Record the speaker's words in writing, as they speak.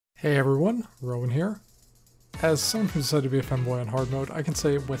Hey everyone, Rowan here. As someone who decided to be a femboy on hard mode, I can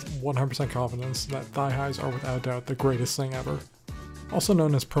say with 100% confidence that thigh highs are without doubt the greatest thing ever. Also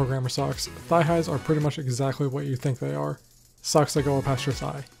known as programmer socks, thigh highs are pretty much exactly what you think they are. Socks that go up past your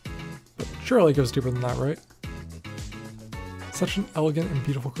thigh. But surely it goes deeper than that, right? Such an elegant and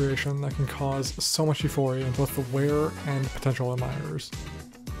beautiful creation that can cause so much euphoria in both the wearer and potential admirers.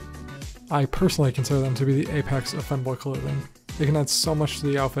 I personally consider them to be the apex of femboy clothing. They can add so much to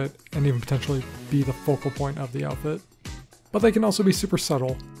the outfit and even potentially be the focal point of the outfit. But they can also be super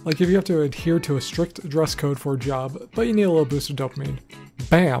subtle, like if you have to adhere to a strict dress code for a job, but you need a little boost of dopamine.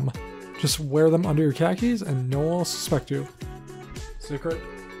 Bam! Just wear them under your khakis and no one will suspect you. Secret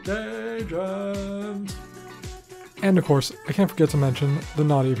agent! And of course, I can't forget to mention the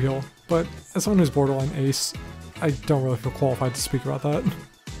naughty appeal, but as someone who's borderline ace, I don't really feel qualified to speak about that.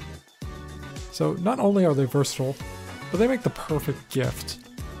 So not only are they versatile, but they make the perfect gift.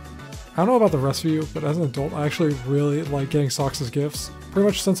 I don't know about the rest of you, but as an adult I actually really like getting socks as gifts. Pretty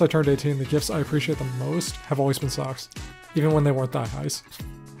much since I turned 18, the gifts I appreciate the most have always been socks, even when they weren't thigh highs.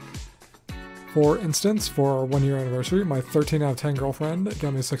 For instance, for our 1 year anniversary, my 13 out of 10 girlfriend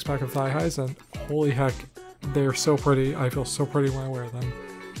got me a 6-pack of thigh highs, and holy heck, they're so pretty. I feel so pretty when I wear them.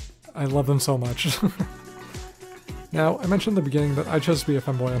 I love them so much. Now, I mentioned in the beginning that I chose to be a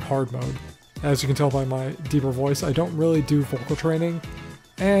femboy on hard mode. As you can tell by my deeper voice, I don't really do vocal training,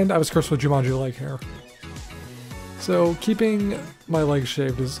 and I was cursed with Jumanji leg hair. So keeping my legs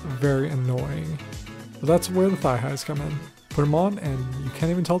shaved is very annoying. But that's where the thigh highs come in. Put them on and you can't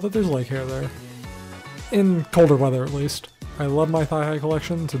even tell that there's leg hair there. In colder weather at least. I love my thigh high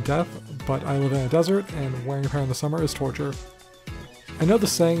collection to death, but I live in a desert and wearing a pair in the summer is torture. I know the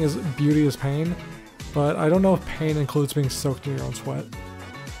saying is beauty is pain, but I don't know if pain includes being soaked in your own sweat.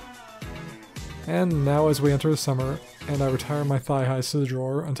 And now as we enter the summer, and I retire my thigh highs to the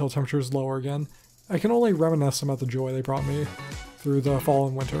drawer until temperatures lower again, I can only reminisce about the joy they brought me through the fall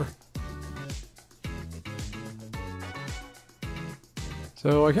and winter.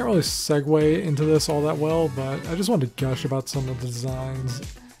 So I can't really segue into this all that well, but I just wanted to gush about some of the designs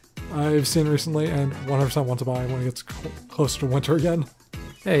I've seen recently and 100% want to buy when it gets closer to winter again.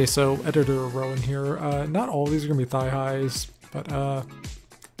 Hey, so Editor Rowan here. Not all of these are going to be thigh highs, but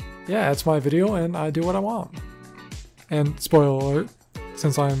yeah, it's my video and I do what I want. And spoiler alert,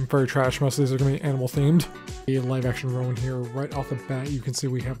 since I'm very trash, most of these are going to be animal themed. A live action Rowan here, right off the bat you can see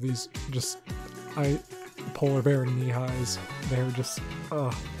we have these polar bear knee highs. They're just,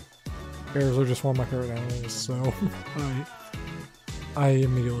 bears are just one of my favorite animals, so I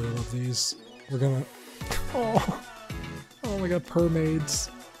immediately love these. We're gonna, oh my god, mermaids.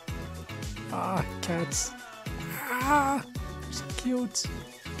 Cats. So cute.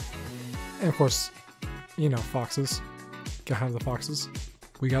 And of course, you know, foxes. Gotta have the foxes.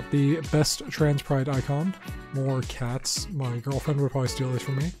 We got the best trans pride icon. More cats. My girlfriend would probably steal these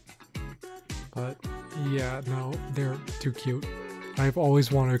from me. But yeah, no, they're too cute. I've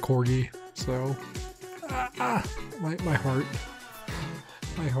always wanted a corgi, so my heart.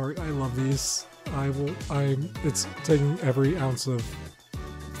 My heart, I love these. It's taking every ounce of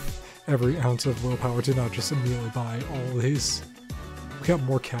willpower to not just immediately buy all of these. We got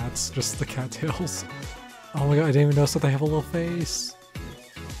more cats, just the cattails. Oh my god, I didn't even notice that they have a little face.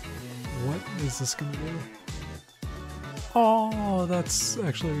 What is this gonna do? Oh, that's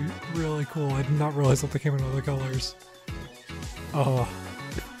actually really cool. I did not realize that they came in other colors. Oh.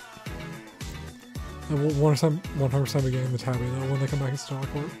 I will 100% be getting the tabby though when they come back in stock.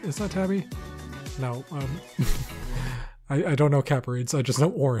 Or is that tabby? No, I don't know cat breeds, I just know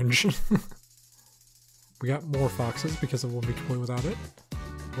orange. We got more foxes because it won't be complete without it.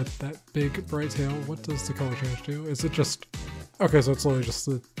 With that big bright tail, what does the color change do? Is it just... Okay, so it's literally just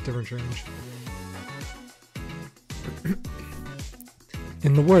the different change.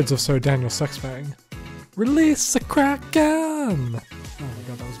 In the words of Sir Daniel Sexbang, release the Kraken! Oh my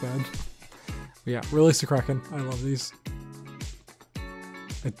god, that was bad. But yeah, release the Kraken. I love these.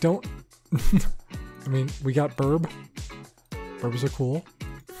 I don't... I mean, we got Burb. Burbs are cool.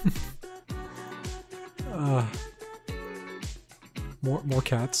 More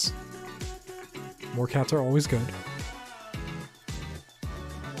cats. More cats are always good.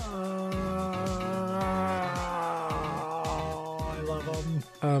 I love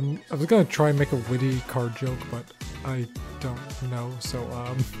them. I was gonna try and make a witty card joke, but I don't know, so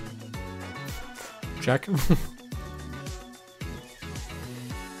check.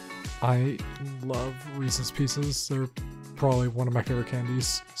 I love Reese's Pieces. They're probably one of my favorite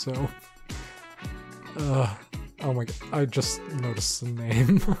candies, so oh my god, I just noticed the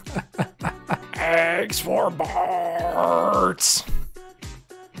name. Eggs for Barts!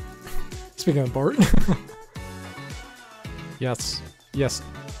 Speaking of Bart. Yes. Yes.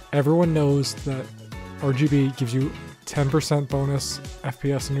 Everyone knows that RGB gives you 10% bonus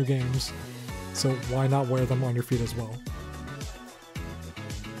FPS in your games, so why not wear them on your feet as well?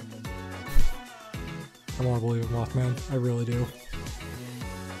 I want to believe in Mothman. I really do.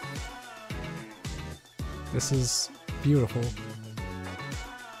 This is beautiful.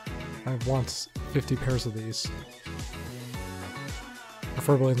 I want 50 pairs of these.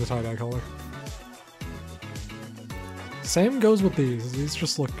 Preferably in the tie-dye color. Same goes with these. These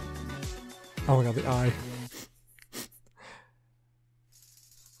just look... Oh my god, the eye.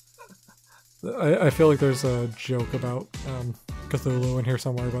 I feel like there's a joke about Cthulhu in here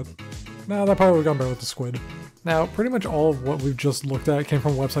somewhere, but nah, that probably would have gone better with the squid. Now, pretty much all of what we've just looked at came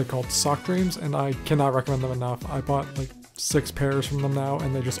from a website called Sock Dreams, and I cannot recommend them enough. I bought like 6 pairs from them now,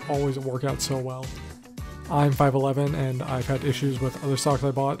 and they just always work out so well. I'm 5'11", and I've had issues with other socks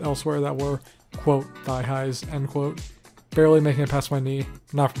I bought elsewhere that were, quote, thigh highs, end quote, barely making it past my knee,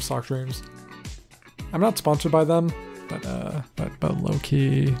 not from Sock Dreams. I'm not sponsored by them, but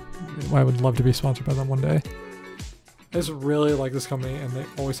low-key, I would love to be sponsored by them one day. I just really like this company, and they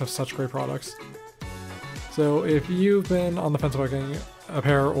always have such great products. So if you've been on the fence about getting a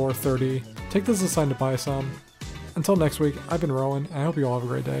pair or 30, take this as a sign to buy some. Until next week, I've been Rowan, and I hope you all have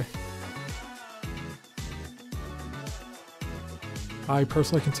a great day. I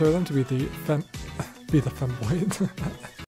personally consider them to be the femboy